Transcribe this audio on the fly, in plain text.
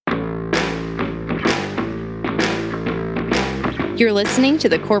You're listening to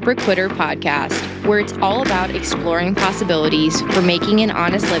the Corporate Quitter podcast, where it's all about exploring possibilities for making an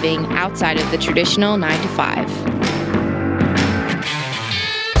honest living outside of the traditional 9 to 5.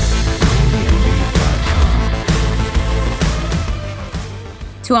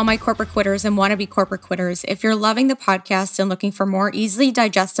 To all my corporate quitters and wannabe corporate quitters, if you're loving the podcast and looking for more easily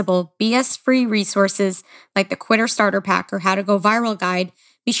digestible, BS-free resources like the Quitter Starter Pack or How to Go Viral Guide,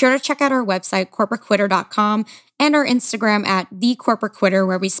 be sure to check out our website, corporatequitter.com, and our Instagram at @thecorporatequitter,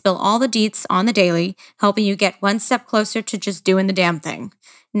 where we spill all the deets on the daily, helping you get one step closer to just doing the damn thing.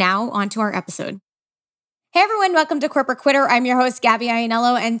 Now, on to our episode. Hey everyone, welcome to Corporate Quitter. I'm your host, Gabby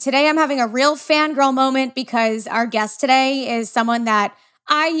Iannello, and today I'm having a real fangirl moment because our guest today is someone that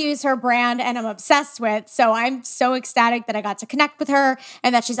I use her brand and I'm obsessed with. So I'm so ecstatic that I got to connect with her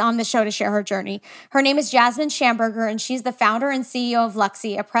and that she's on the show to share her journey. Her name is Jasmine Shamberger, and she's the founder and CEO of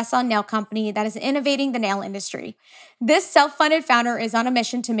Luxie, a press-on nail company that is innovating the nail industry. This self-funded founder is on a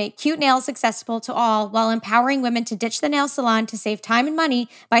mission to make cute nails accessible to all while empowering women to ditch the nail salon to save time and money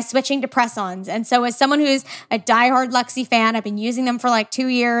by switching to press-ons. And so as someone who's a diehard Luxie fan, I've been using them for like 2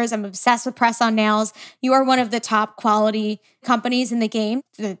 years. I'm obsessed with press-on nails. You are one of the top quality companies in the game.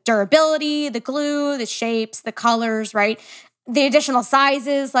 The durability, the glue, the shapes, the colors, right? The additional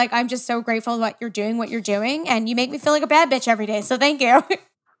sizes. Like, I'm just so grateful what you're doing, and you make me feel like a bad bitch every day. So thank you.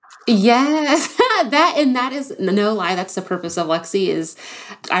 Yes, that is no lie. That's the purpose of Luxie. Is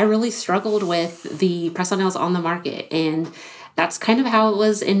I really struggled with the press-on nails on the market, and that's kind of how it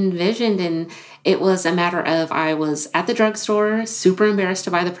was envisioned. And it was a matter of, I was at the drugstore, super embarrassed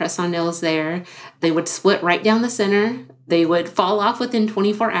to buy the press-on nails there. They would split right down the center. They would fall off within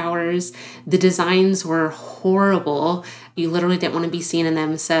 24 hours. The designs were horrible. You literally didn't want to be seen in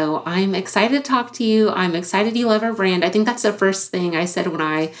them. So I'm excited to talk to you. I'm excited you love our brand. I think that's the first thing I said when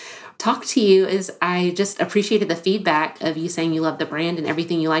I talked to you, is I just appreciated the feedback of you saying you love the brand and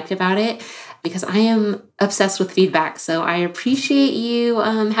everything you liked about it, because I am obsessed with feedback. So I appreciate you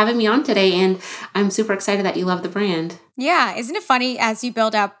having me on today, and I'm super excited that you love the brand. Yeah. Isn't it funny as you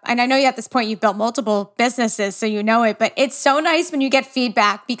build up, and I know you at this point, you've built multiple businesses, so you know it, but it's so nice when you get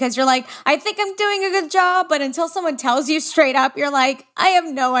feedback because you're like, I think I'm doing a good job. But until someone tells you straight up, you're like, I have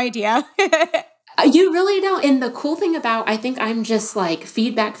no idea. You really don't. And the cool thing about, I think I'm just like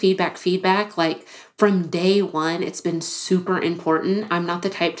feedback. Like from day one, it's been super important. I'm not the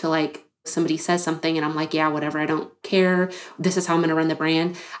type to like, somebody says something and I'm like, yeah, whatever, I don't care. This is how I'm going to run the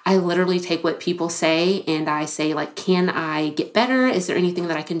brand. I literally take what people say and I say, like, can I get better? Is there anything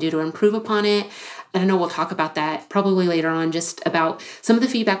that I can do to improve upon it? And I know we'll talk about that probably later on, just about some of the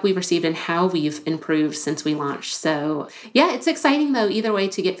feedback we've received and how we've improved since we launched. So yeah, it's exciting though, either way,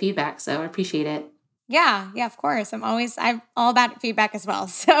 to get feedback. So I appreciate it. Yeah, of course. I'm all about feedback as well.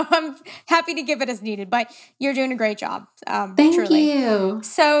 So I'm happy to give it as needed, but you're doing a great job. Thank truly. you.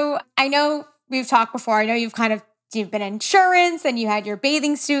 So I know we've talked before. I know you've been in insurance and you had your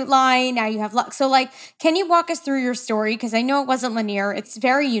bathing suit line. Now you have Lux. So like, can you walk us through your story? Because I know it wasn't linear. It's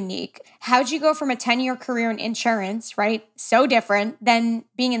very unique. How'd you go from a 10-year career in insurance, right? So different than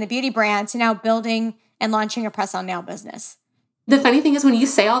being in the beauty brand to now building and launching a press-on nail business? The funny thing is, when you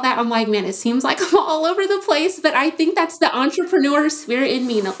say all that, I'm like, man, it seems like I'm all over the place, but I think that's the entrepreneur spirit in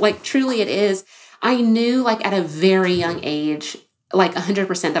me. Like, truly it is. I knew, like, at a very young age, like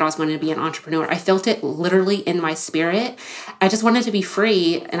 100% that I was going to be an entrepreneur. I felt it literally in my spirit. I just wanted to be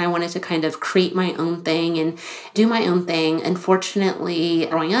free, and I wanted to kind of create my own thing and do my own thing. Unfortunately,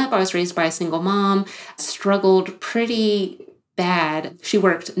 growing up, I was raised by a single mom, struggled pretty bad. She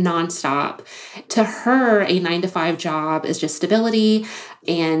worked nonstop. To her, a 9 to 5 job is just stability,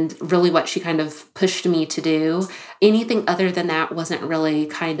 and really what she kind of pushed me to do. Anything other than that wasn't really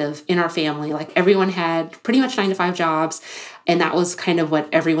kind of in our family. Like, everyone had pretty much 9 to 5 jobs, and that was kind of what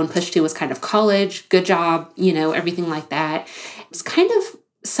everyone pushed to, was kind of college, good job, everything like that. It's kind of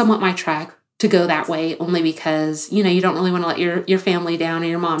somewhat my track to go that way, only because, you don't really want to let your family down or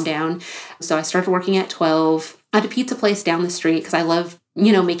your mom down. So I started working at 12. I had a pizza place down the street because I love,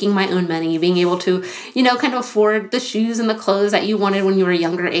 making my own money, being able to, kind of afford the shoes and the clothes that you wanted when you were a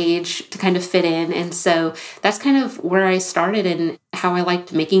younger age to kind of fit in. And so that's kind of where I started and how I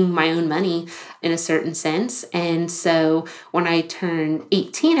liked making my own money in a certain sense. And so when I turned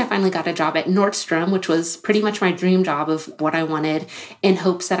 18, I finally got a job at Nordstrom, which was pretty much my dream job of what I wanted, in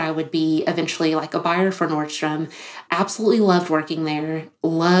hopes that I would be eventually like a buyer for Nordstrom. Absolutely loved working there.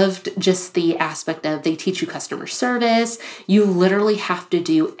 Loved just the aspect of, they teach you customer service. You literally have to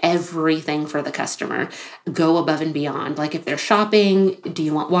do everything for the customer, go above and beyond. Like, if they're shopping, do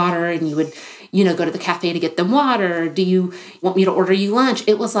you want water? And you would, go to the cafe to get them water. Do you want me to order you lunch?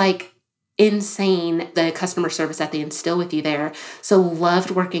 It was like insane, the customer service that they instill with you there. So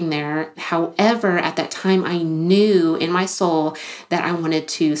loved working there. However, at that time, I knew in my soul that I wanted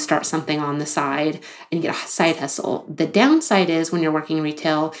to start something on the side and get a side hustle. The downside is when you're working in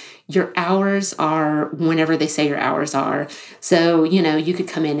retail, your hours are whenever they say your hours are. So, you could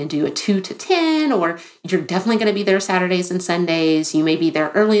come in and do a 2 to 10, or you're definitely going to be there Saturdays and Sundays. You may be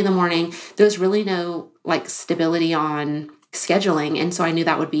there early in the morning. There's really no stability on scheduling. And so I knew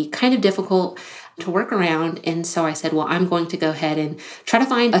that would be kind of difficult to work around. And so I said, well, I'm going to go ahead and try to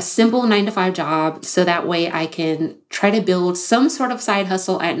find a simple 9-to-5 job so that way I can try to build some sort of side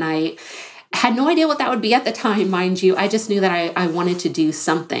hustle at night. Had no idea what that would be at the time, mind you. I just knew that I wanted to do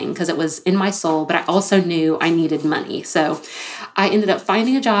something because it was in my soul, but I also knew I needed money. So I ended up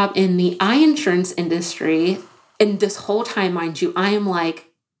finding a job in the eye insurance industry. And this whole time, mind you, I am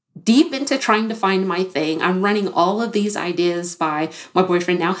deep into trying to find my thing. I'm running all of these ideas by my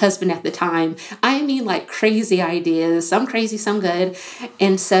boyfriend, now husband at the time. I mean, crazy ideas, some crazy, some good.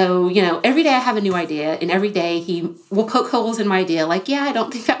 And so, every day I have a new idea, and every day he will poke holes in my idea. Yeah, I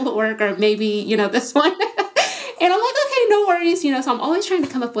don't think that will work, or maybe, this one. And I'm okay, no worries. So I'm always trying to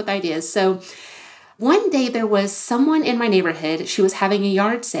come up with ideas. So one day there was someone in my neighborhood, she was having a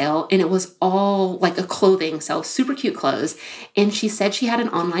yard sale, and it was all a clothing sale, super cute clothes. And she said she had an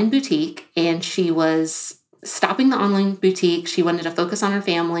online boutique, and she was stopping the online boutique. She wanted to focus on her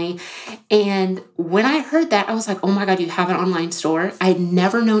family. And when I heard that, I was oh my God, you have an online store? I had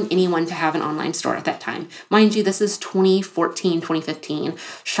never known anyone to have an online store at that time. Mind you, this is 2014, 2015.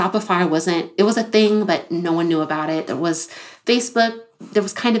 Shopify it was a thing, but no one knew about it. There was Facebook. There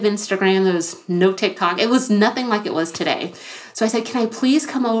was kind of Instagram. There was no TikTok. It was nothing like it was today. So I said, can I please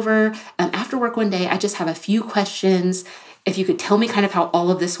come over after work one day? I just have a few questions. If you could tell me kind of how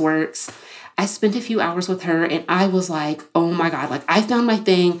all of this works. I spent a few hours with her, and I was oh my God, I found my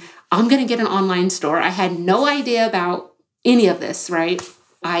thing. I'm going to get an online store. I had no idea about any of this, right?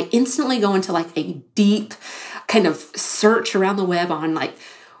 I instantly go into a deep kind of search around the web on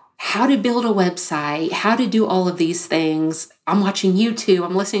how to build a website, how to do all of these things. I'm watching YouTube,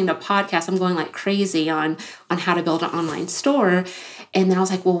 I'm listening to podcasts, I'm going crazy on how to build an online store. And then I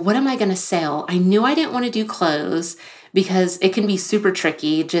was well, what am I going to sell? I knew I didn't want to do clothes because it can be super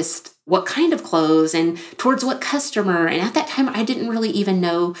tricky, just what kind of clothes and towards what customer. And at that time, I didn't really even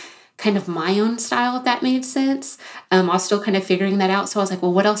know kind of my own style, if that made sense. I was still kind of figuring that out. So I was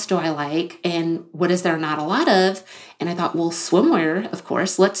well, what else do I like? And what is there not a lot of? And I thought, well, swimwear, of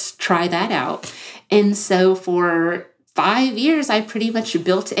course, let's try that out. And so for 5 years, I pretty much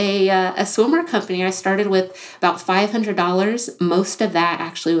built a swimwear company. I started with about $500. Most of that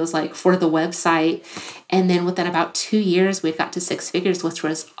actually was for the website. And then within about 2 years, we got to 6 figures, which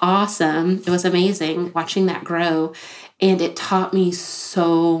was awesome. It was amazing watching that grow. And it taught me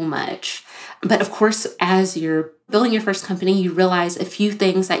so much. But of course, as you're building your first company, you realize a few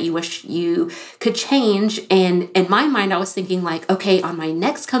things that you wish you could change. And in my mind, I was thinking okay, on my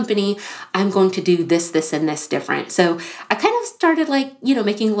next company, I'm going to do this, this, and this different. So I kind of started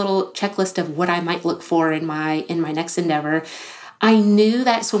making a little checklist of what I might look for in my next endeavor. I knew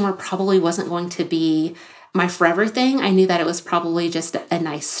that swimwear probably wasn't going to be my forever thing. I knew that it was probably just a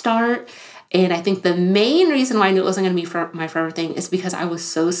nice start. And I think the main reason why I knew it wasn't going to be my forever thing is because I was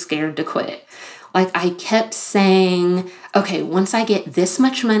so scared to quit. I kept saying, okay, once I get this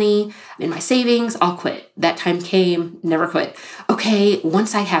much money in my savings, I'll quit. That time came, never quit. Okay,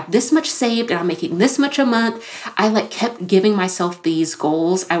 once I have this much saved and I'm making this much a month, I kept giving myself these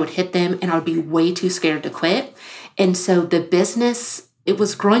goals. I would hit them and I would be way too scared to quit. And so the business, it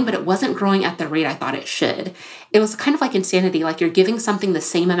was growing, but it wasn't growing at the rate I thought it should. It was kind of like insanity. You're giving something the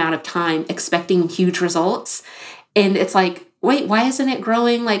same amount of time, expecting huge results. And it's wait, why isn't it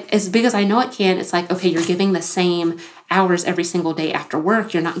growing as big as I know it can? It's okay, you're giving the same hours every single day after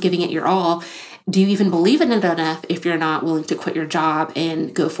work. You're not giving it your all. Do you even believe in it enough if you're not willing to quit your job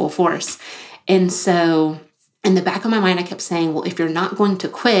and go full force? And so in the back of my mind, I kept saying, well, if you're not going to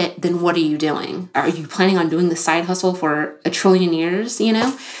quit, then what are you doing? Are you planning on doing the side hustle for 1 trillion years,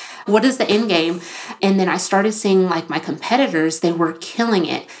 What is the end game? And then I started seeing my competitors, they were killing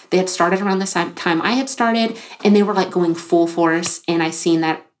it. They had started around the same time I had started, and they were going full force. And I seen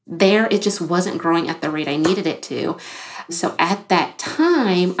that it just wasn't growing at the rate I needed it to. So at that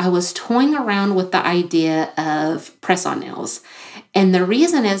time, I was toying around with the idea of press-on nails. And the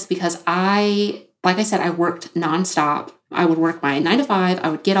reason is because like I said, I worked nonstop. I would work my 9 to 5, I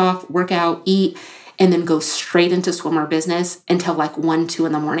would get off, work out, eat, and then go straight into swimwear business until 1, 2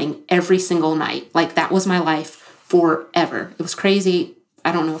 in the morning every single night. That was my life forever. It was crazy.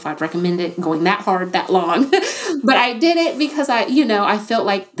 I don't know if I'd recommend it going that hard, that long, but I did it because I felt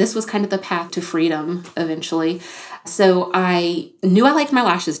like this was kind of the path to freedom eventually. So I knew I liked my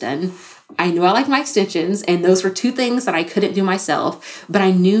lashes done. I knew I liked my extensions, and those were two things that I couldn't do myself, but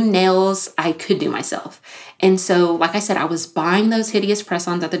I knew nails I could do myself. And so, like I said, I was buying those hideous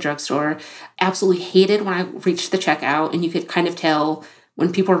press-ons at the drugstore, absolutely hated when I reached the checkout, and you could kind of tell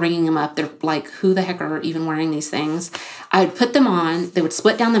when people are ringing them up, they're like, who the heck are even wearing these things? I would put them on, they would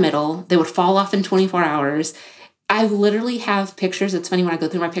split down the middle, they would fall off in 24 hours. I literally have pictures. It's funny when I go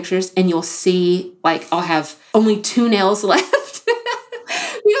through my pictures and you'll see, like, I'll have only 2 nails left.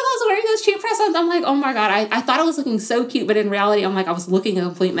 Because I was wearing those cheap press-ons, I'm like, oh my God, I thought I was looking so cute, but in reality, I'm like, I was looking a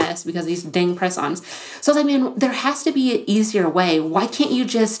complete mess because of these dang press-ons. So I was like, man, there has to be an easier way. Why can't you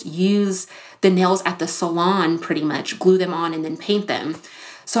just use the nails at the salon pretty much, glue them on and then paint them?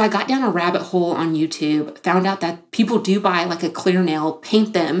 So I got down a rabbit hole on YouTube, found out that people do buy like a clear nail,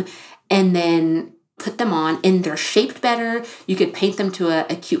 paint them, and then put them on, and they're shaped better. You could paint them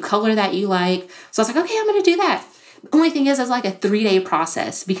to a cute color that you like. So I was like, okay, I'm going to do that. The only thing is, it's like a 3-day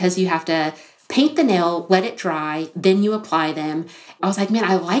process because you have to paint the nail, let it dry, then you apply them. I was like, man,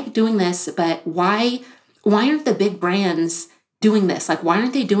 I like doing this, but why aren't the big brands doing this? Like, why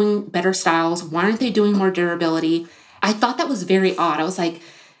aren't they doing better styles? Why aren't they doing more durability? I thought that was very odd. I was like,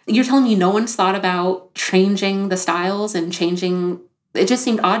 you're telling me no one's thought about changing the styles and changing. It just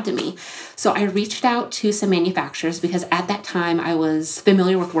seemed odd to me. So I reached out to some manufacturers because at that time I was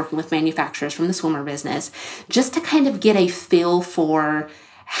familiar with working with manufacturers from the swimwear business, just to kind of get a feel for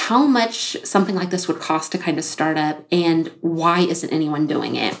how much something like this would cost to kind of start up and why isn't anyone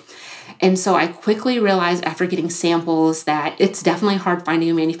doing it. And so I quickly realized after getting samples that it's definitely hard finding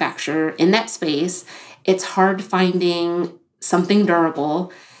a manufacturer in that space. It's hard finding something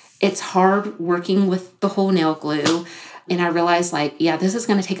durable. It's hard working with the whole nail glue. And I realized, like, yeah, this is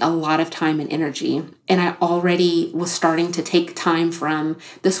going to take a lot of time and energy. And I already was starting to take time from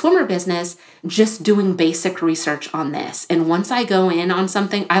the swimmer business just doing basic research on this. And once I go in on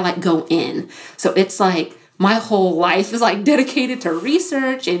something, I like go in. So it's like my whole life is like dedicated to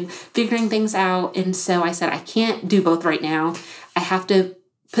research and figuring things out. And so I said, I can't do both right now. I have to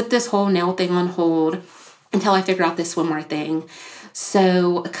put this whole nail thing on hold until I figure out this swimwear thing.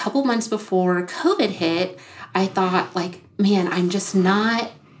 So a couple months before COVID hit, I thought, like, man, I'm just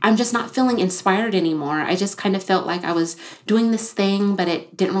not feeling inspired anymore. I just kind of felt like I was doing this thing, but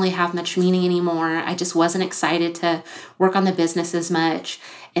it didn't really have much meaning anymore. I just wasn't excited to work on the business as much.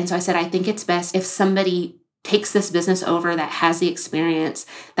 And so I said, I think it's best if somebody takes this business over that has the experience,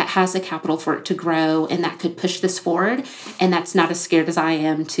 that has the capital for it to grow, and that could push this forward. And that's not as scared as I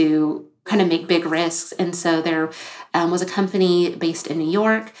am to kind of make big risks. And so there was a company based in New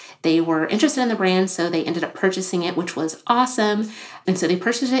York. They were interested in the brand, so they ended up purchasing it, which was awesome. And so they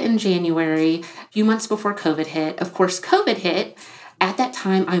purchased it in January, a few months before COVID hit. Of course, COVID hit. At that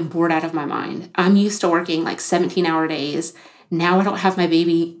time, I'm bored out of my mind. I'm used to working like 17-hour days. Now I don't have my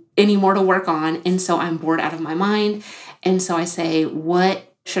baby anymore to work on, and so I'm bored out of my mind. And so I say,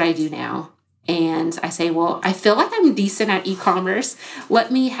 what should I do now? And I say, well, I feel like I'm decent at e-commerce.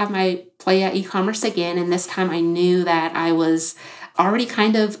 Let me have my play at e-commerce again. And this time I knew that I was already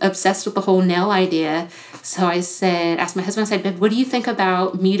kind of obsessed with the whole nail idea. So I asked my husband, I said, babe, what do you think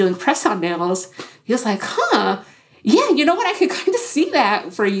about me doing press-on nails? He was like, yeah, you know what? I could kind of see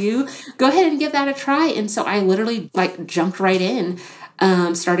that for you. Go ahead and give that a try. And so I literally like jumped right in,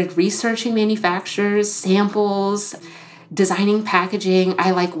 started researching manufacturers, samples, designing packaging.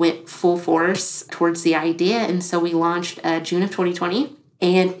 I like went full force towards the idea. And so we launched June of 2020,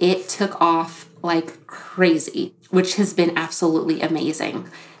 and it took off like crazy, which has been absolutely amazing.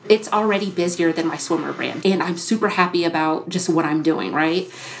 It's already busier than my swimmer brand, and I'm super happy about just what I'm doing,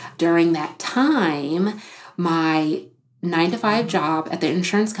 right? During that time, my 9-to-5 job at the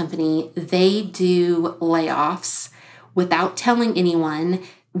insurance company, they do layoffs without telling anyone.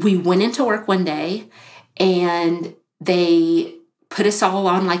 We went into work one day and they put us all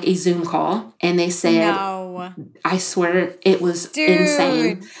on like a Zoom call, and they said, no. I swear it was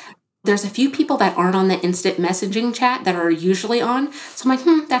insane. There's a few people that aren't on the instant messaging chat that are usually on. So I'm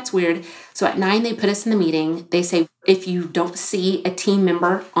like, that's weird. So at 9, they put us in the meeting. They say, if you don't see a team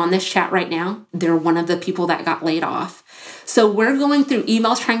member on this chat right now, they're one of the people that got laid off. So we're going through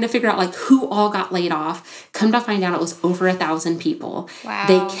emails trying to figure out like who all got laid off. Come to find out it was over 1,000 people. Wow.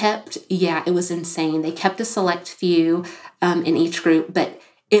 It was insane. They kept a select few in each group, but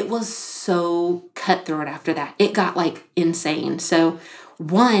it was so cutthroat after that. It got like insane. So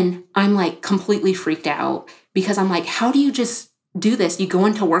one, I'm like completely freaked out because I'm like, how do you just do this? You go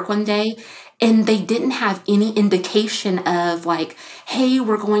into work one day And they didn't have any indication of like, hey,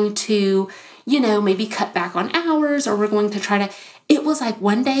 we're going to, maybe cut back on hours, or we're going to try to, it was like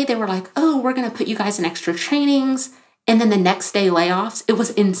one day they were like, oh, we're going to put you guys in extra trainings. And then the next day layoffs. It was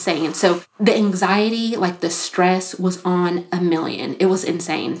insane. So the anxiety, like the stress was on a million. It was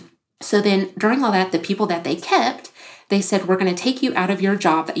insane. So then during all that, the people that they kept, they said, we're going to take you out of your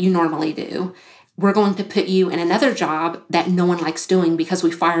job that you normally do. We're going to put you in another job that no one likes doing because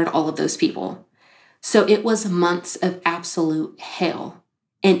we fired all of those people. So it was months of absolute hell.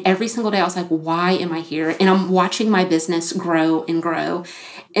 And every single day I was like, why am I here? And I'm watching my business grow and grow.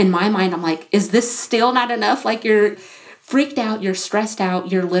 In my mind, I'm like, is this still not enough? Like, you're freaked out, you're stressed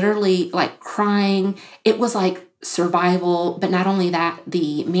out, you're literally like crying. It was like survival. But not only that,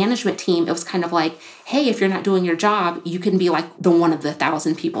 the management team, it was kind of like, hey, if you're not doing your job, you can be like the one of the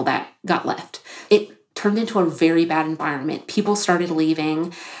 1,000 people that got left. It turned into a very bad environment. People started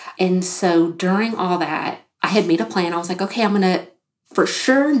leaving. And so during all that, I had made a plan. I was like, okay, I'm going to, for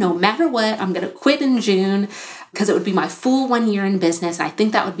sure, no matter what, I'm going to quit in June because it would be my full 1 year in business. I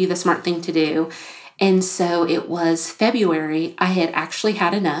think that would be the smart thing to do. And so it was February. I had actually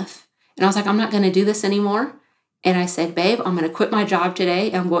had enough. And I was like, I'm not going to do this anymore. And I said, babe, I'm going to quit my job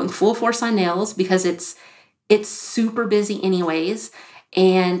today. I'm going full force on nails because it's super busy anyways.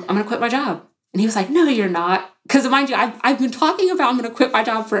 And I'm going to quit my job. And he was like, no, you're not. Because mind you, I've been talking about I'm going to quit my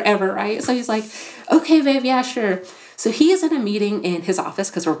job forever, right? So he's like, okay, babe, yeah, sure. So he is in a meeting in his office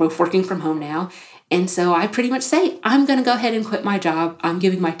because we're both working from home now. And so I pretty much say, I'm going to go ahead and quit my job. I'm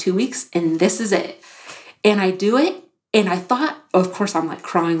giving my 2 weeks and this is it. And I do it. And I thought, of course, I'm like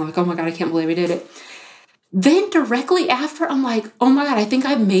crying, like, oh my God, I can't believe I did it. Then directly after, I'm like, oh my God, I think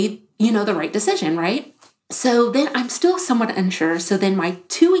I've made, the right decision, right? So then I'm still somewhat unsure. So then my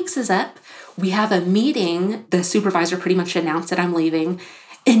 2 weeks is up. We have a meeting. The supervisor pretty much announced that I'm leaving.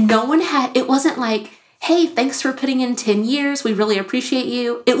 And it wasn't like, hey, thanks for putting in 10 years. We really appreciate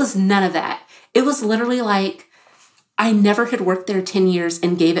you. It was none of that. It was literally like, I never had worked there 10 years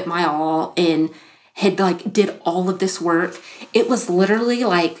and gave it my all and had like did all of this work. It was literally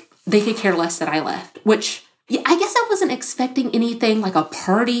like they could care less that I left, which I guess I wasn't expecting anything like a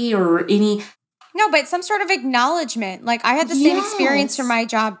party or any. No, but some sort of acknowledgement. Like I had the same experience for my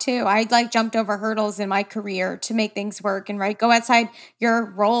job too. I like jumped over hurdles in my career to make things work and go outside your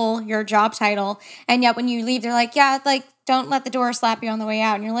role, your job title. And yet when you leave, they're like, yeah, like don't let the door slap you on the way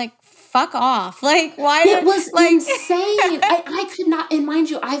out. And you're like, fuck off. Like why? It was insane. I could not, and mind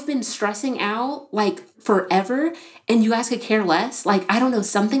you, I've been stressing out like forever and you guys could care less. Like, I don't know,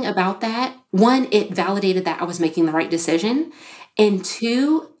 something about that. One, it validated that I was making the right decision. And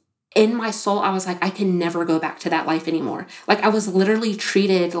two, in my soul, I was like, I can never go back to that life anymore. Like I was literally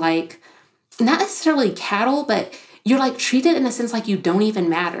treated like, not necessarily cattle, but you're like treated in a sense like you don't even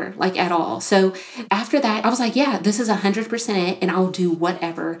matter, like at all. So after that, I was like, yeah, this is 100% it. And I'll do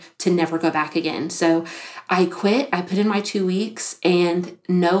whatever to never go back again. So I quit, I put in my 2 weeks and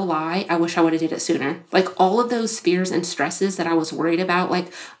no lie, I wish I would have did it sooner. Like all of those fears and stresses that I was worried about,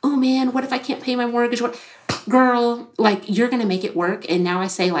 like, oh man, what if I can't pay my mortgage? What? Girl, like you're going to make it work. And now I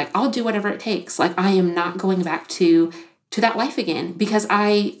say like, I'll do whatever it takes. Like I am not going back to that life again because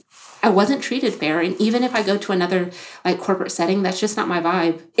I wasn't treated fair. And even if I go to another like corporate setting, that's just not my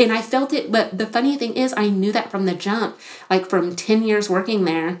vibe. And I felt it. But the funny thing is I knew that from the jump, like from 10 years working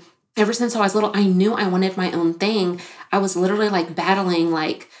there, ever since I was little, I knew I wanted my own thing. I was literally like battling,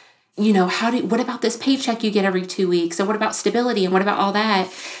 like, what about this paycheck you get every 2 weeks? And what about stability? And what about all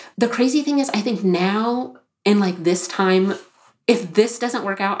that? The crazy thing is I think now in like this time, if this doesn't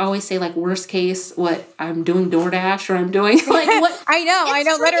work out, I always say like worst case, what I'm doing DoorDash or I'm doing like what I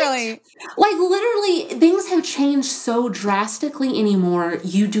know, literally. Like literally things have changed so drastically anymore.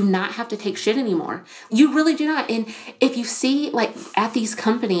 You do not have to take shit anymore. You really do not. And if you see like at these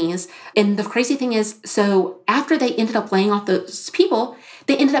companies, and the crazy thing is, so after they ended up laying off those people,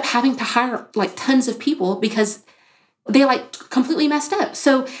 they ended up having to hire like tons of people because they like completely messed up.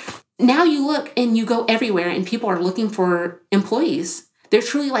 So now you look and you go everywhere and people are looking for employees. They're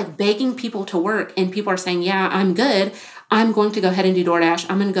truly like begging people to work and people are saying, yeah, I'm good. I'm going to go ahead and do DoorDash.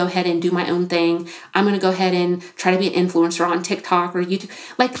 I'm going to go ahead and do my own thing. I'm going to go ahead and try to be an influencer on TikTok or YouTube.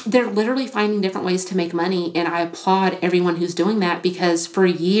 Like they're literally finding different ways to make money. And I applaud everyone who's doing that because for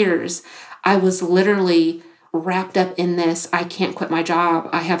years I was literally wrapped up in this. I can't quit my job.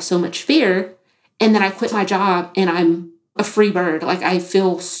 I have so much fear. And then I quit my job and I'm a free bird. Like I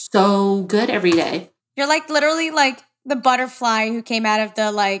feel so good every day. You're like literally like the butterfly who came out of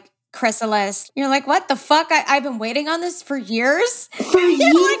the like chrysalis. You're like, what the fuck? I've been waiting on this for years. For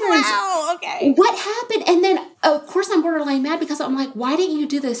years. Like, wow, okay. What happened? And then of course I'm borderline mad because I'm like, why didn't you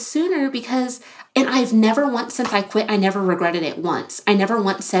do this sooner? And I've never once since I quit, I never regretted it once. I never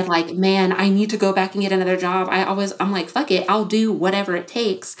once said like, man, I need to go back and get another job. I'm like, fuck it, I'll do whatever it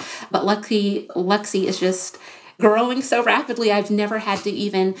takes. But luckily, Lexi is just growing so rapidly. I've never had to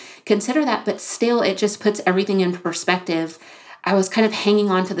even consider that, but still it just puts everything into perspective. I was kind of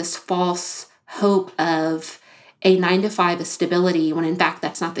hanging on to this false hope of a 9 to 5 of stability when in fact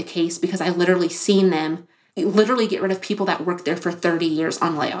that's not the case, because I literally seen them literally get rid of people that worked there for 30 years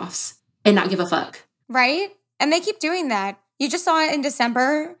on layoffs and not give a fuck. Right? And they keep doing that. You just saw it in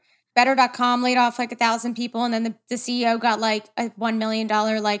December. Better.com laid off like 1,000 people, and then the CEO got like a $1 million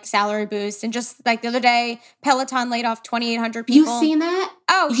like salary boost. And just like the other day, Peloton laid off 2,800 people. You've seen that?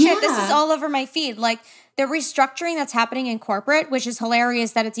 Oh shit, this is all over my feed. Like the restructuring that's happening in corporate, which is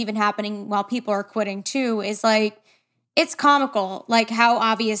hilarious that it's even happening while people are quitting too, is like, it's comical, like how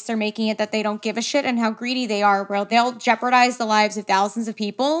obvious they're making it that they don't give a shit and how greedy they are, where they'll jeopardize the lives of thousands of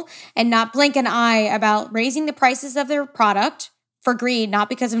people and not blink an eye about raising the prices of their product for greed, not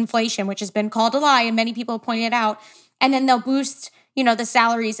because of inflation, which has been called a lie and many people have pointed out. And then they'll boost, the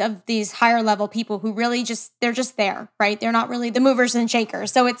salaries of these higher level people who really they're just there, right? They're not really the movers and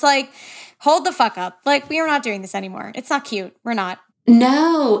shakers. So it's like, hold the fuck up. Like, we are not doing this anymore. It's not cute. We're not.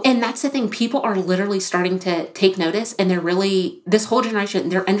 No. And that's the thing. People are literally starting to take notice, and this whole generation,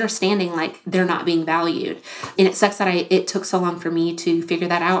 they're understanding like they're not being valued. And it sucks that it took so long for me to figure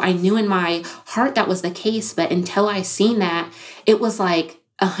that out. I knew in my heart that was the case, but until I seen that, it was like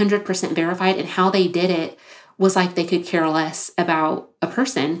 100% verified, and how they did it was like they could care less about a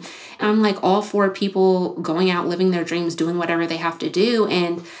person. And I'm like all for people going out, living their dreams, doing whatever they have to do.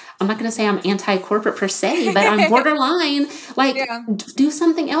 And I'm not going to say I'm anti-corporate per se, but I'm borderline. Like, do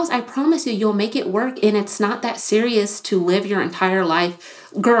something else. I promise you'll make it work. And it's not that serious to live your entire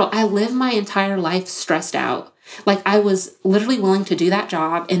life. Girl, I lived my entire life stressed out. Like, I was literally willing to do that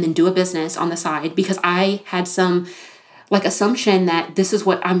job and then do a business on the side because I had some assumption that this is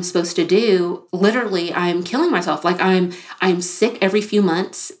what I'm supposed to do. Literally, I'm killing myself. Like I'm sick every few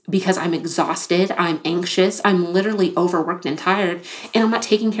months because I'm exhausted. I'm anxious. I'm literally overworked and tired, and I'm not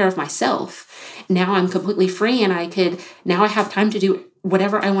taking care of myself. Now I'm completely free, and now I have time to do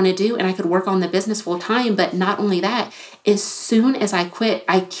whatever I want to do, and I could work on the business full time. But not only that, as soon as I quit,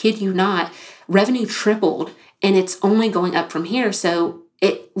 I kid you not, revenue tripled, and it's only going up from here. So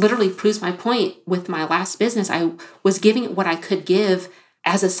it literally proves my point with my last business. I was giving it what I could give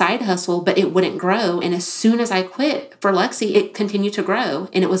as a side hustle, but it wouldn't grow. And as soon as I quit for Lexi, it continued to grow,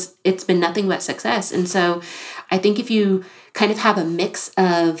 and it's been nothing but success. And so I think if you kind of have a mix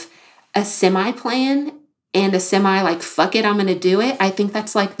of a semi plan and a semi like, fuck it, I'm going to do it. I think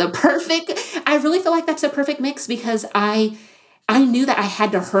that's like I really feel like that's a perfect mix, because I knew that I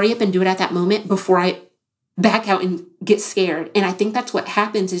had to hurry up and do it at that moment before I back out and get scared. And I think that's what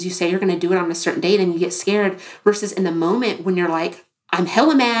happens is you say you're going to do it on a certain date and you get scared, versus in the moment when you're like, I'm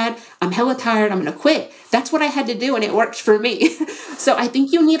hella mad, I'm hella tired, I'm going to quit. That's what I had to do, and it worked for me. So I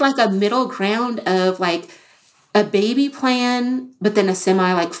think you need like a middle ground of like a baby plan, but then a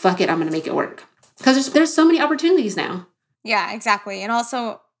semi like, fuck it, I'm going to make it work. Because there's so many opportunities now. Yeah, exactly. And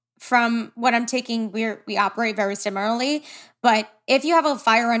also from what I'm taking, we operate very similarly. But if you have a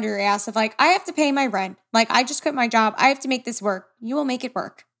fire under your ass of like, I have to pay my rent, like I just quit my job, I have to make this work, you will make it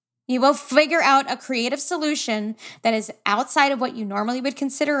work. You will figure out a creative solution that is outside of what you normally would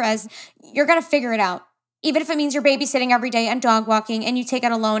consider as, you're going to figure it out. Even if it means you're babysitting every day and dog walking and you take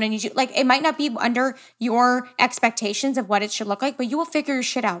out a loan and it might not be under your expectations of what it should look like, but you will figure your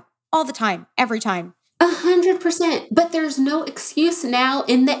shit out all the time, every time. 100%. But there's no excuse now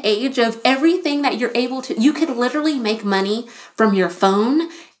in the age of everything that you're able to. You could literally make money from your phone.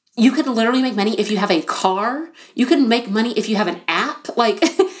 You could literally make money if you have a car. You could make money if you have an app. Like,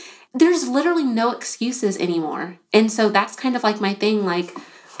 there's literally no excuses anymore. And so that's kind of like my thing, like,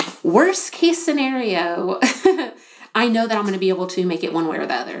 worst case scenario, I know that I'm going to be able to make it one way or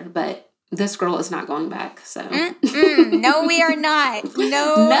the other, but this girl is not going back, so. No, we are not.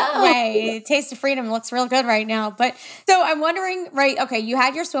 No way. Taste of Freedom looks real good right now. But so I'm wondering, right, okay, you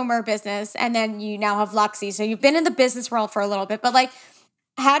had your swimwear business and then you now have Luxie. So you've been in the business world for a little bit, but like,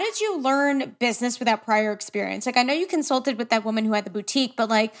 how did you learn business without prior experience? Like, I know you consulted with that woman who had the boutique, but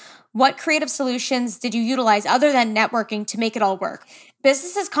like, what creative solutions did you utilize other than networking to make it all work?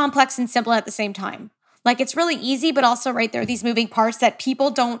 Business is complex and simple at the same time. Like, it's really easy, but also, right, there are these moving parts that people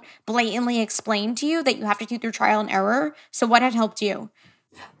don't blatantly explain to you that you have to do through trial and error. So what had helped you?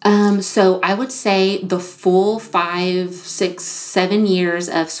 So I would say the full 5, 6, 7 years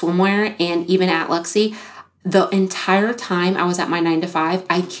of swimwear and even at Luxie, The entire time I was at my 9 to 5,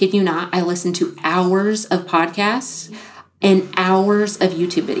 I kid you not, I listened to hours of podcasts and hours of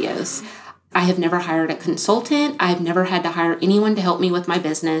YouTube videos. I have never hired a consultant. I've never had to hire anyone to help me with my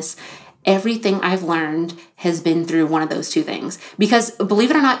business. Everything I've learned has been through one of those two things. Because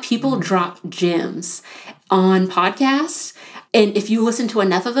believe it or not, people drop gems on podcasts. And if you listen to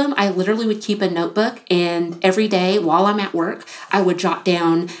enough of them, I literally would keep a notebook, and every day while I'm at work, I would jot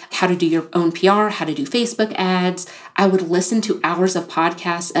down how to do your own PR, how to do Facebook ads. I would listen to hours of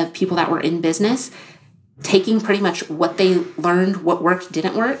podcasts of people that were in business, taking pretty much what they learned, what worked,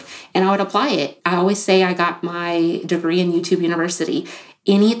 didn't work, and I would apply it. I always say I got my degree in YouTube University.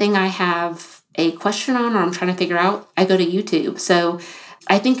 Anything I have a question on or I'm trying to figure out, I go to YouTube. So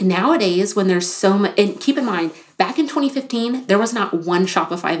I think nowadays when there's so much, and keep in mind, back in 2015, there was not one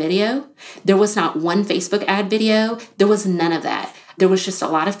Shopify video. There was not one Facebook ad video. There was none of that. There was just a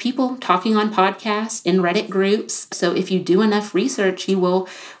lot of people talking on podcasts in Reddit groups. So if you do enough research, you will,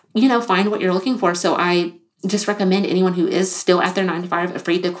 find what you're looking for. So I just recommend anyone who is still at their 9 to 5,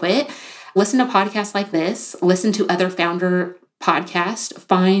 afraid to quit, listen to podcasts like this, listen to other founder podcasts,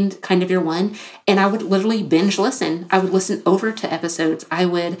 find kind of your one. And I would literally binge listen. I would listen over to episodes.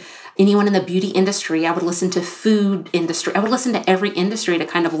 Anyone in the beauty industry, I would listen to food industry. I would listen to every industry to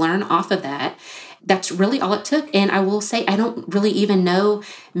kind of learn off of that. That's really all it took. And I will say, I don't really even know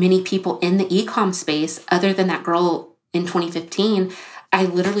many people in the e-com space other than that girl in 2015. I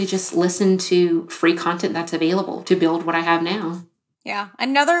literally just listen to free content that's available to build what I have now. Yeah.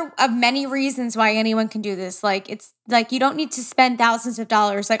 Another of many reasons why anyone can do this. Like, it's like, you don't need to spend thousands of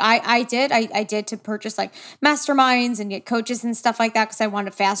dollars. Like I did to purchase like masterminds and get coaches and stuff like that, because I wanted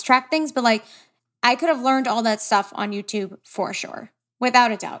to fast track things. But like, I could have learned all that stuff on YouTube for sure,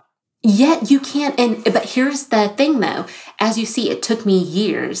 without a doubt. Yet you can't. But here's the thing though, as you see, it took me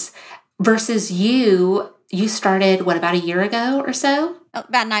years versus you started about a year ago or so?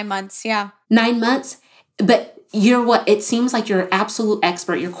 About 9 months. Yeah. 9 months. But it seems like you're an absolute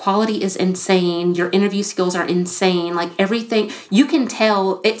expert. Your quality is insane. Your interview skills are insane. Like everything, you can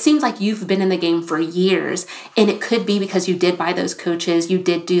tell, it seems like you've been in the game for years. And it could be because you did buy those coaches, you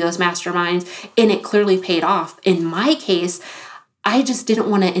did do those masterminds, and it clearly paid off. In my case, I just didn't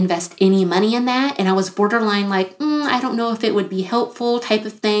want to invest any money in that. And I was borderline like, I don't know if it would be helpful type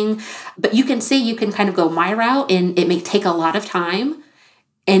of thing. But you can see, you can kind of go my route, and it may take a lot of time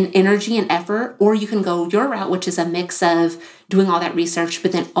and energy and effort, or you can go your route, which is a mix of doing all that research,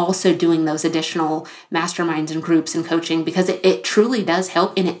 but then also doing those additional masterminds and groups and coaching, because it truly does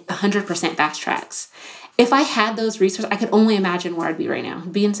help, and it 100% fast tracks. If I had those resources, I could only imagine where I'd be right now.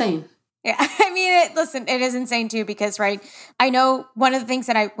 It'd be insane. Yeah, I mean, listen, it is insane too, because, right, I know one of the things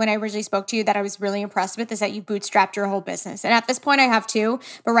that when I originally spoke to you that I was really impressed with is that you bootstrapped your whole business. And at this point I have too,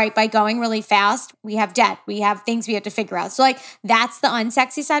 but right, by going really fast, we have debt, we have things we have to figure out. So like, that's the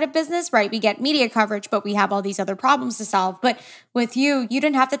unsexy side of business, right? We get media coverage, but we have all these other problems to solve. But with you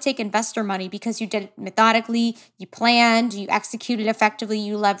didn't have to take investor money because you did it methodically, you planned, you executed effectively,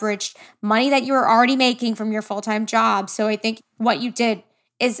 you leveraged money that you were already making from your full-time job. So I think what you did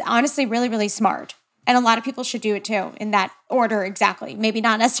is honestly really, really smart. And a lot of people should do it too, in that order exactly. Maybe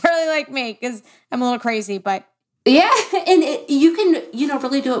not necessarily like me, because I'm a little crazy, but. Yeah, and you can,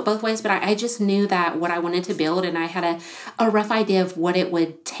 really do it both ways, but I just knew that what I wanted to build, and I had a rough idea of what it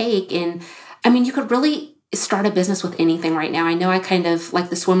would take. And I mean, you could really start a business with anything right now. I know I kind of,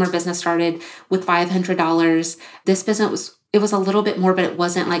 like the swimmer business started with $500. This business it was a little bit more, but it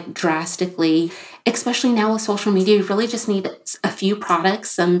wasn't like drastically, especially now with social media. You really just need a few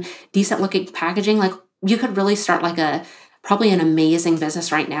products, some decent looking packaging. Like you could really start like probably an amazing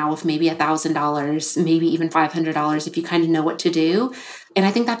business right now with maybe $1,000, maybe even $500 if you kind of know what to do. And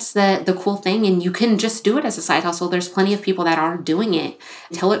I think that's the cool thing. And you can just do it as a side hustle. There's plenty of people that are doing it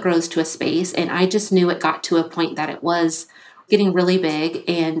until it grows to a space. And I just knew it got to a point that it was getting really big,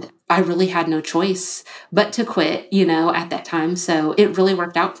 and I really had no choice but to quit, at that time. So it really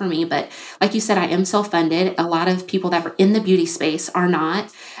worked out for me. But like you said, I am self-funded. A lot of people that were in the beauty space are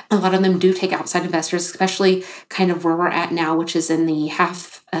not. A lot of them do take outside investors, especially kind of where we're at now, which is in the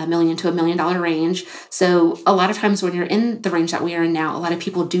 $500,000 to $1 million range. So a lot of times when you're in the range that we are in now, a lot of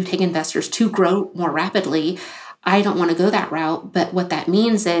people do take investors to grow more rapidly. I don't want to go that route, but what that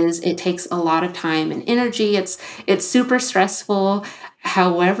means is it takes a lot of time and energy. It's super stressful.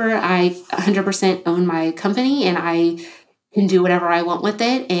 However, I 100% own my company, and I can do whatever I want with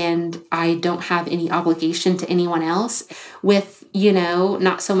it, and I don't have any obligation to anyone else. With,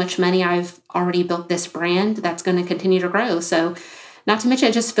 not so much money, I've already built this brand that's going to continue to grow. So not to mention,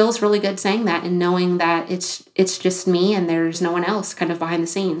 it just feels really good saying that and knowing that it's just me and there's no one else kind of behind the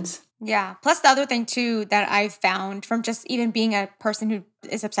scenes. Yeah. Plus the other thing too that I've found from just even being a person who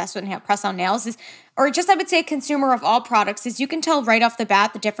is obsessed with press-on nails is, or just I would say a consumer of all products, is you can tell right off the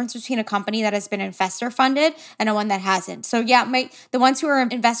bat the difference between a company that has been investor funded and a one that hasn't. So yeah, the ones who are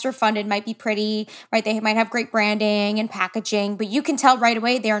investor funded might be pretty, right? They might have great branding and packaging, but you can tell right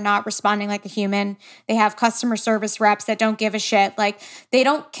away they are not responding like a human. They have customer service reps that don't give a shit. Like they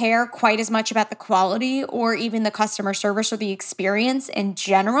don't care quite as much about the quality or even the customer service or the experience in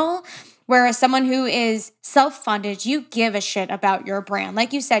general. Whereas someone who is self-funded, you give a shit about your brand.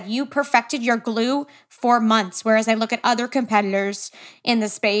 Like you said, you perfected your glue for months. Whereas I look at other competitors in the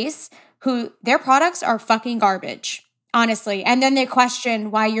space who their products are fucking garbage, honestly. And then they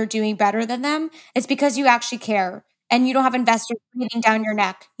question why you're doing better than them. It's because you actually care and you don't have investors breathing down your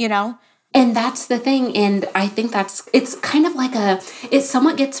neck, you know? And that's the thing. And I think it's kind of like it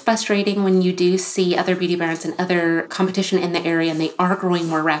somewhat gets frustrating when you do see other beauty brands and other competition in the area, and they are growing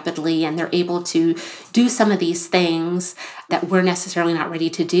more rapidly and they're able to do some of these things that we're necessarily not ready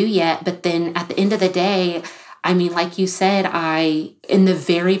to do yet. But then at the end of the day, I mean, like you said, in the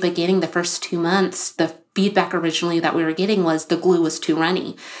very beginning, the first 2 months, the feedback originally that we were getting was the glue was too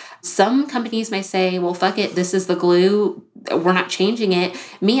runny. Some companies may say, well, fuck it, this is the glue, we're not changing it.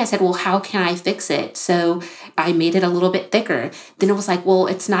 Me, I said, well, how can I fix it? So I made it a little bit thicker. Then it was like, well,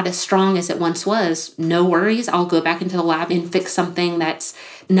 it's not as strong as it once was. No worries, I'll go back into the lab and fix something that's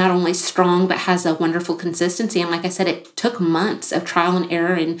not only strong, but has a wonderful consistency. And like I said, it took months of trial and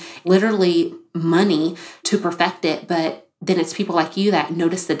error and literally money to perfect it. But then it's people like you that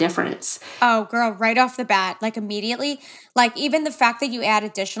notice the difference. Oh, girl, right off the bat, like immediately, like even the fact that you add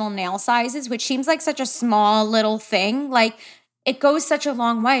additional nail sizes, which seems like such a small little thing, like it goes such a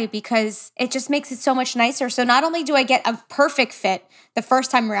long way because it just makes it so much nicer. So not only do I get a perfect fit the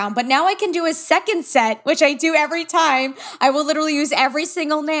first time around, but now I can do a second set, which I do every time. I will literally use every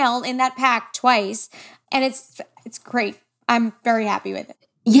single nail in that pack twice. And it's great. I'm very happy with it.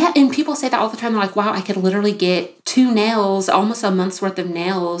 Yeah, and people say that all the time. They're like, wow, I could literally get 2 nails, almost a month's worth of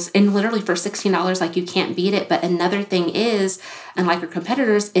nails, and literally for $16, like you can't beat it. But another thing is, unlike our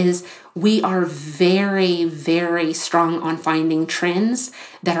competitors, is we are very, very strong on finding trends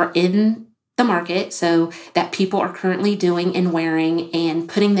that are in the market, so that people are currently doing and wearing and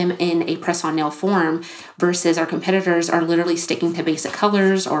putting them in a press-on nail form, versus our competitors are literally sticking to basic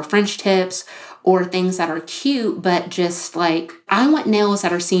colors or French tips or things that are cute, but just like, I want nails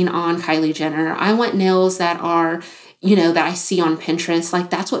that are seen on Kylie Jenner. I want nails that are, that I see on Pinterest. Like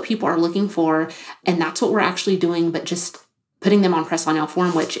that's what people are looking for. And that's what we're actually doing, but just putting them on press-on nail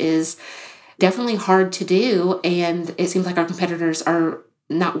form, which is definitely hard to do. And it seems like our competitors are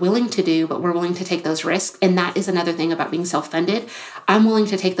not willing to do, but we're willing to take those risks. And that is another thing about being self-funded. I'm willing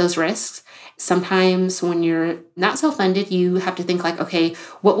to take those risks. Sometimes when you're not self-funded, you have to think like, okay,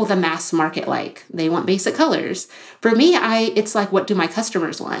 what will the mass market like? They want basic colors. For me, it's like, what do my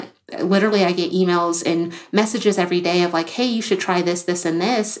customers want? Literally, I get emails and messages every day of like, hey, you should try this, this, and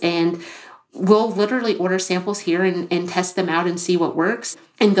this. And we'll literally order samples here and test them out and see what works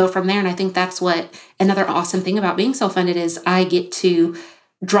and go from there. And I think that's what another awesome thing about being self-funded is I get to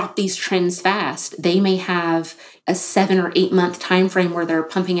drop these trends fast. They may have a 7 or 8 month time frame where they're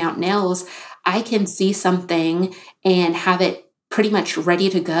pumping out nails. I can see something and have it pretty much ready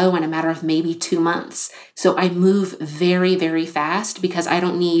to go in a matter of maybe 2 months. So I move very, very fast because I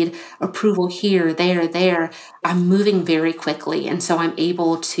don't need approval here, there. I'm moving very quickly. And so I'm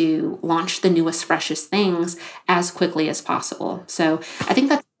able to launch the newest, freshest things as quickly as possible. So I think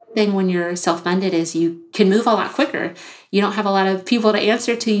that's the thing when you're self-funded is you can move a lot quicker. You don't have a lot of people to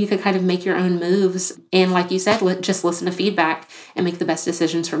answer to. You can kind of make your own moves. And like you said, just listen to feedback and make the best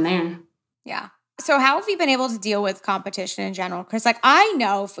decisions from there. Yeah. So how have you been able to deal with competition in general? Because like I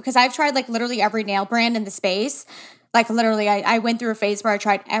know, because I've tried like literally every nail brand in the space. Like literally I went through a phase where I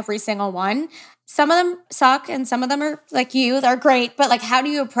tried every single one. Some of them suck and some of them are like they're great. But like how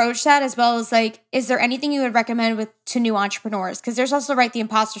do you approach that, as well as like, is there anything you would recommend to new entrepreneurs? Because there's also the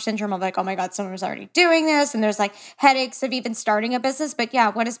imposter syndrome of like, oh my God, someone was already doing this. And there's like headaches of even starting a business. But yeah,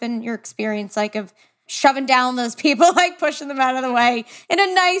 what has been your experience like of shoving down those people, like pushing them out of the way in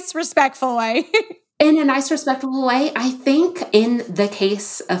a nice, respectful way? In a nice, respectable way, I think in the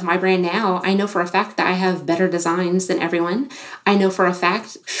case of my brand now, I know for a fact that I have better designs than everyone. I know for a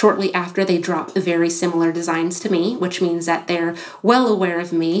fact shortly after they drop very similar designs to me, which means that they're well aware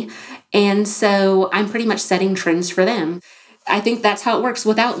of me. And so I'm pretty much setting trends for them. I think that's how it works.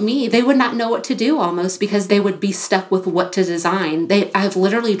 Without me, they would not know what to do almost because they would be stuck with what to design. I've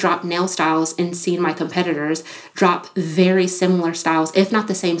literally dropped nail styles and seen my competitors drop very similar styles, if not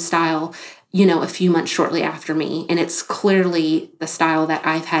the same style, a few months shortly after me. And it's clearly the style that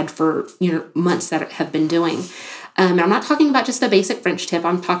I've had for, months that have been doing. And I'm not talking about just a basic French tip.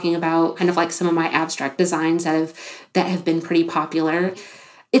 I'm talking about kind of like some of my abstract designs that have been pretty popular.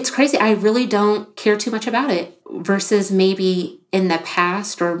 It's crazy. I really don't care too much about it versus maybe in the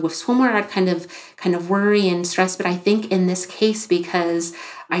past or with swimwear, I'd kind of worry and stress. But I think in this case, because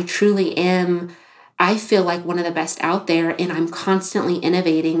I truly am, I feel like one of the best out there, and I'm constantly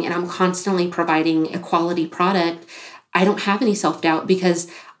innovating and I'm constantly providing a quality product, I don't have any self-doubt because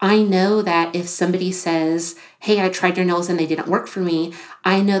I know that if somebody says, hey, I tried your nails and they didn't work for me,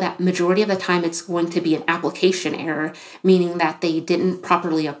 I know that majority of the time it's going to be an application error, meaning that they didn't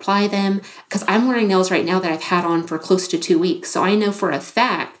properly apply them. Because I'm wearing nails right now that I've had on for close to 2 weeks. So I know for a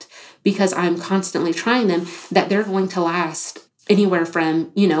fact, because I'm constantly trying them, that they're going to last anywhere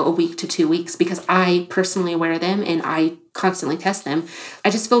from, a week to 2 weeks because I personally wear them and I constantly test them.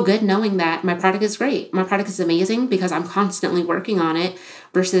 I just feel good knowing that my product is great. My product is amazing because I'm constantly working on it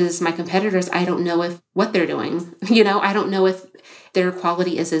versus my competitors. I don't know what they're doing. I don't know if their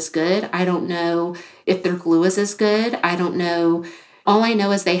quality is as good. I don't know if their glue is as good. I don't know. All I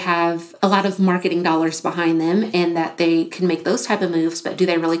know is they have a lot of marketing dollars behind them and that they can make those type of moves, but do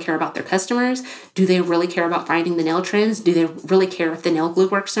they really care about their customers? Do they really care about finding the nail trends? Do they really care if the nail glue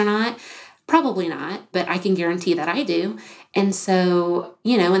works or not? Probably not, but I can guarantee that I do. And so,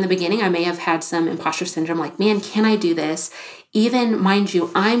 in the beginning, I may have had some imposter syndrome, like, man, can I do this? Even, mind you,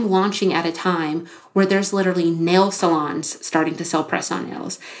 I'm launching at a time where there's literally nail salons starting to sell press-on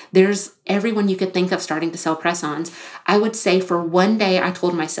nails. There's everyone you could think of starting to sell press-ons. I would say for one day, I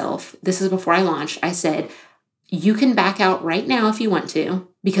told myself, this is before I launched, I said, you can back out right now if you want to,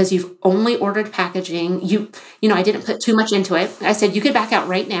 because you've only ordered packaging. I didn't put too much into it. I said, you could back out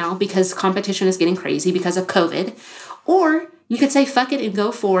right now because competition is getting crazy because of COVID, or you could say, fuck it and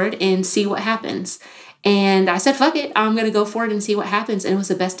go forward and see what happens. And I said, fuck it, I'm going to go forward and see what happens. And it was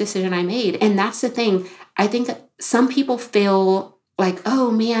the best decision I made. And that's the thing. I think that some people feel like,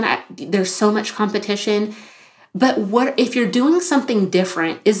 oh man, there's so much competition. But what if you're doing something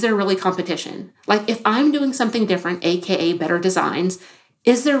different? Is there really competition? Like if I'm doing something different, AKA better designs,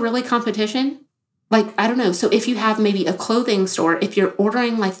 is there really competition? Like, I don't know. So if you have maybe a clothing store, if you're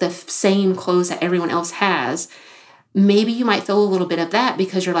ordering like the same clothes that everyone else has, maybe you might feel a little bit of that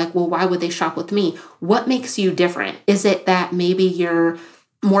because you're like, well, why would they shop with me? What makes you different? Is it that maybe you're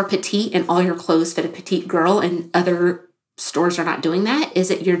more petite and all your clothes fit a petite girl and other stores are not doing that? Is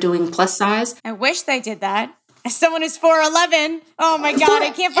it you're doing plus size? I wish they did that. As someone who's 4'11", oh my God,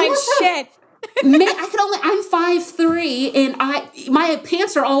 I can't find shit. Man, I'm 5'3", and my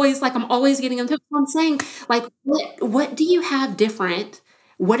pants are always like, I'm always getting them. So I'm saying, like, what do you have different?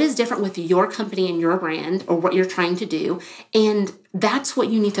 What is different with your company and your brand or what you're trying to do? And that's what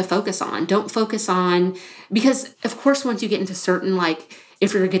you need to focus on. Don't focus on, because of course, once you get into certain, like,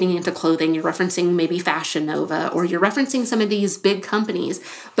 if you're getting into clothing, you're referencing maybe Fashion Nova or you're referencing some of these big companies,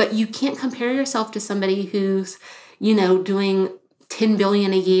 but you can't compare yourself to somebody who's, doing 10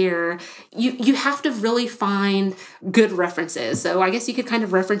 billion a year. You have to really find good references. So I guess you could kind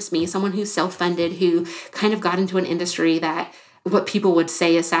of reference me, someone who's self-funded, who kind of got into an industry that what people would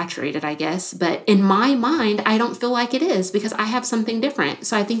say is saturated, I guess. But in my mind, I don't feel like it is because I have something different.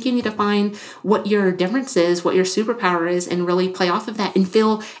 So I think you need to find what your difference is, what your superpower is, and really play off of that and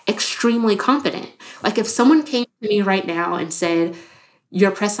feel extremely confident. Like if someone came to me right now and said,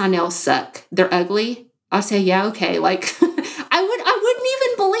 your press-on nails suck, they're ugly, I'll say, yeah, okay. Like I wouldn't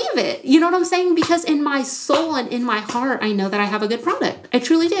even believe it. You know what I'm saying? Because in my soul and in my heart, I know that I have a good product. I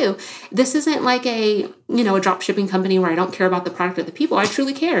truly do. This isn't like a drop shipping company where I don't care about the product or the people. I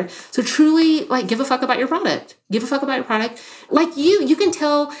truly care. So truly, like, give a fuck about your product. Give a fuck about your product. Like you can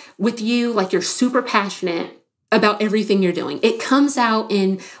tell with you, like you're super passionate about everything you're doing. It comes out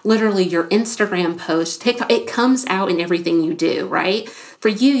in literally your Instagram post, TikTok. It comes out in everything you do, right? For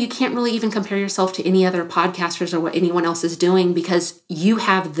you can't really even compare yourself to any other podcasters or what anyone else is doing because you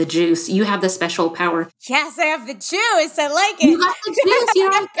have the juice. You have the special power. Yes, I have the juice. I like it. You have the juice. You know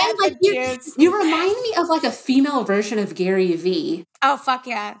what I'm saying? Like you remind me of like a female version of Gary Vee. Oh, fuck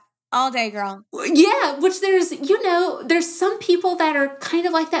yeah. All day, girl. Yeah, which there's some people that are kind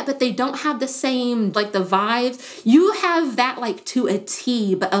of like that, but they don't have the same, like the vibes. You have that like to a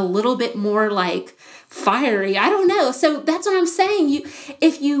T, but a little bit more like fiery. I don't know. So that's what I'm saying.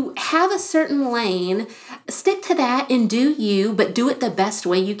 If you have a certain lane, stick to that and do you, but do it the best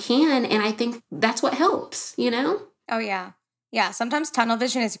way you can. And I think that's what helps, Oh, yeah. Yeah, sometimes tunnel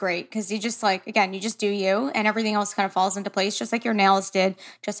vision is great because you just you just do you and everything else kind of falls into place just like your nails did,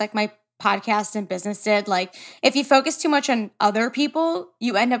 just like my podcast and business did. Like, if you focus too much on other people,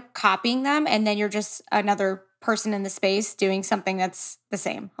 you end up copying them, and then you're just another person in the space doing something that's the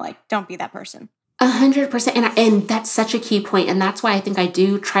same. Like, don't be that person. 100%. And that's such a key point. And that's why I think I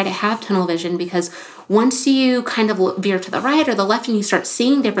do try to have tunnel vision, because once you kind of veer to the right or the left and you start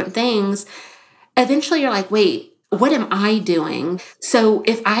seeing different things, eventually you're like, wait, what am I doing? So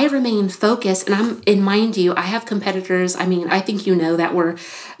if I remain focused, and mind you, I have competitors. I mean, I think you know that we're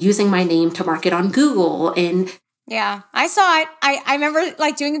using my name to market on Google. And yeah, I saw it. I remember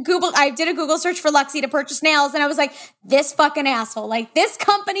like I did a Google search for Lexi to purchase nails, and I was like, this fucking asshole, like this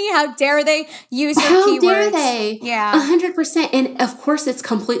company, how dare they use your keywords? How dare they? Yeah. 100%. And of course it's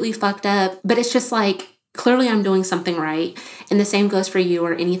completely fucked up, but it's just like, clearly I'm doing something right. And the same goes for you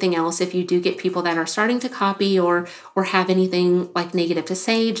or anything else. If you do get people that are starting to copy or have anything like negative to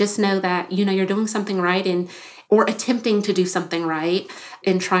say, just know that, you're doing something right or attempting to do something right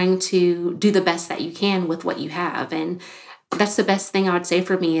and trying to do the best that you can with what you have. And that's the best thing I would say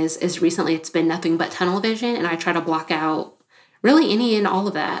for me is recently it's been nothing but tunnel vision. And I try to block out really any and all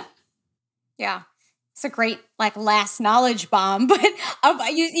of that. Yeah. It's a great like last knowledge bomb, but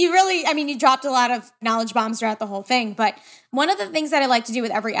you really, I mean, you dropped a lot of knowledge bombs throughout the whole thing. But one of the things that I like to do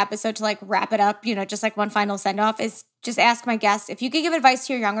with every episode to like wrap it up, just like one final send off is just ask my guests if you could give advice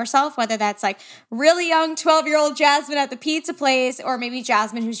to your younger self, whether that's like really young 12-year-old Jasmine at the pizza place, or maybe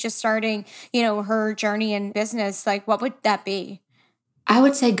Jasmine who's just starting, her journey in business, like what would that be? I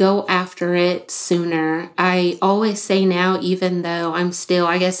would say go after it sooner. I always say now, even though I'm still,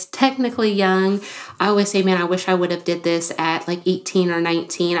 I guess, technically young, I always say, man, I wish I would have did this at like 18 or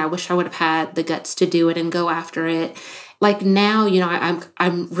 19. I wish I would have had the guts to do it and go after it. Like now,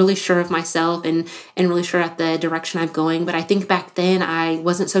 I'm really sure of myself and really sure at the direction I'm going. But I think back then I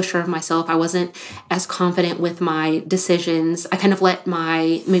wasn't so sure of myself. I wasn't as confident with my decisions. I kind of let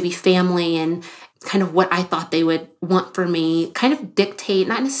my maybe family and kind of what I thought they would want for me kind of dictate,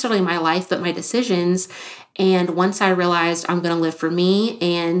 not necessarily my life, but my decisions. And once I realized I'm going to live for me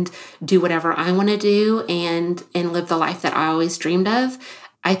and do whatever I want to do and live the life that I always dreamed of,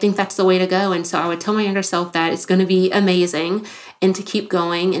 I think that's the way to go. And so I would tell my younger self that it's going to be amazing and to keep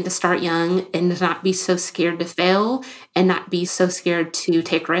going and to start young and to not be so scared to fail and not be so scared to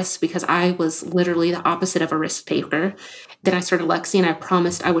take risks, because I was literally the opposite of a risk taker. Then I started Lexi and I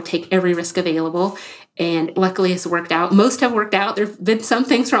promised I would take every risk available. And luckily it's worked out. Most have worked out. There have been some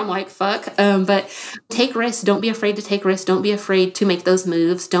things where I'm like, fuck. But take risks. Don't be afraid to take risks. Don't be afraid to make those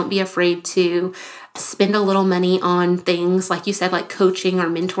moves. Don't be afraid to spend a little money on things, like you said, like coaching or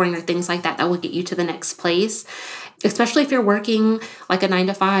mentoring or things like that will get you to the next place. Especially if you're working like a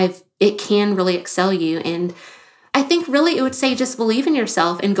 9-to-5, it can really excel you. And I think really it would say just believe in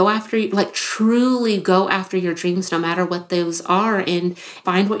yourself and go after, like truly go after your dreams, no matter what those are, and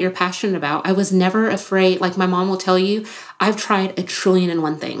find what you're passionate about. I was never afraid. Like my mom will tell you, I've tried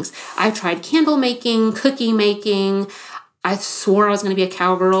 1,000,001 things. I've tried candle making, cookie making. I swore I was going to be a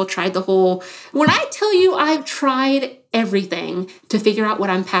cowgirl, tried the whole, when I tell you I've tried everything to figure out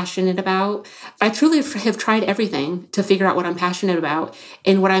what I'm passionate about, I truly have tried everything to figure out what I'm passionate about.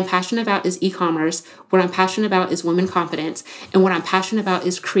 And what I'm passionate about is e-commerce. What I'm passionate about is women confidence. And what I'm passionate about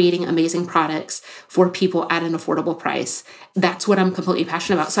is creating amazing products for people at an affordable price. That's what I'm completely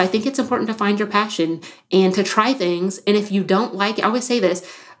passionate about. So I think it's important to find your passion and to try things. And if you don't like it, I always say this,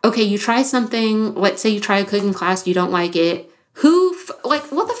 okay, you try something, let's say you try a cooking class, you don't like it.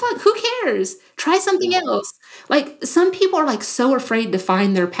 What the fuck? Who cares? Try something else. Like some people are like so afraid to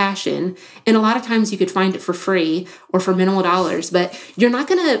find their passion. And a lot of times you could find it for free or for minimal dollars, but you're not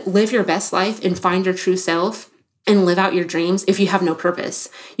going to live your best life and find your true self and live out your dreams if you have no purpose.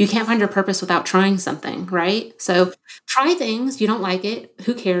 You can't find your purpose without trying something, right? So try things. You don't like it.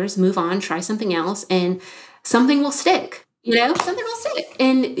 Who cares? Move on, try something else, and something will stick. Something will stick,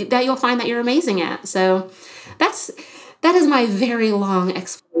 and that you'll find that you're amazing at. So that is my very long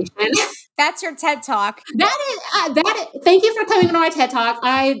explanation. That's your TED Talk. That is. Thank you for coming to my TED Talk.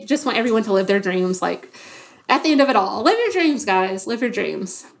 I just want everyone to live their dreams. Like at the end of it all, live your dreams, guys. Live your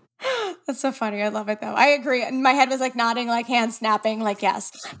dreams. That's so funny. I love it though. I agree. And my head was like nodding, like hand snapping, like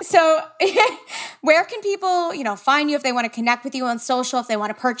yes. So where can people, find you if they want to connect with you on social, if they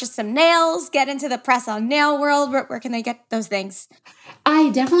want to purchase some nails, get into the press-on nail world? Where can they get those things? I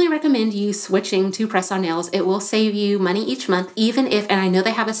definitely recommend you switching to press-on nails. It will save you money each month, even if, and I know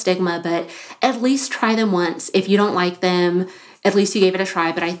they have a stigma, but at least try them once. If you don't like them, at least you gave it a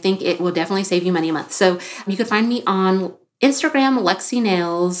try, but I think it will definitely save you money a month. So you could find me on Instagram, Lexi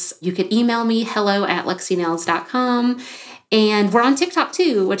Nails. You could email me, hello@lexinails.com. And we're on TikTok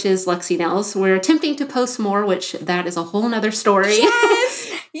too, which is Lexi Nails. We're attempting to post more, which that is a whole nother story.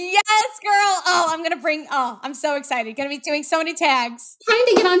 Yes, girl. I'm so excited. Going to be doing so many tags. Trying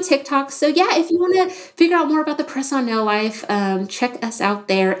to get on TikTok. So yeah, if you want to figure out more about the press-on nail life, check us out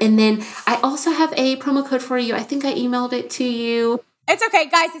there. And then I also have a promo code for you. I think I emailed it to you. It's okay,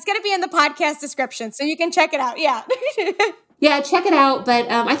 guys. It's going to be in the podcast description, so you can check it out. Yeah. Yeah, check it out. But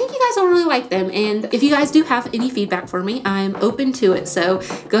I think you guys will really like them. And if you guys do have any feedback for me, I'm open to it. So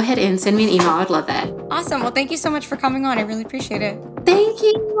go ahead and send me an email. I'd love that. Awesome. Well, thank you so much for coming on. I really appreciate it. Thank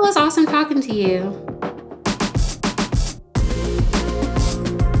you. It was awesome talking to you.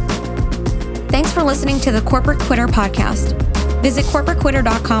 Thanks for listening to the Corporate Quitter podcast. Visit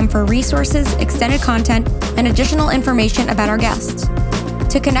corporatequitter.com for resources, extended content, and additional information about our guests.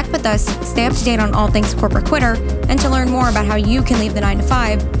 To connect with us, stay up to date on all things Corporate Quitter, and to learn more about how you can leave the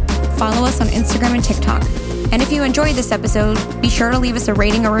 9-to-5, follow us on Instagram and TikTok. And if you enjoyed this episode, be sure to leave us a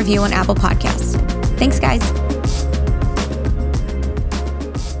rating or review on Apple Podcasts. Thanks, guys.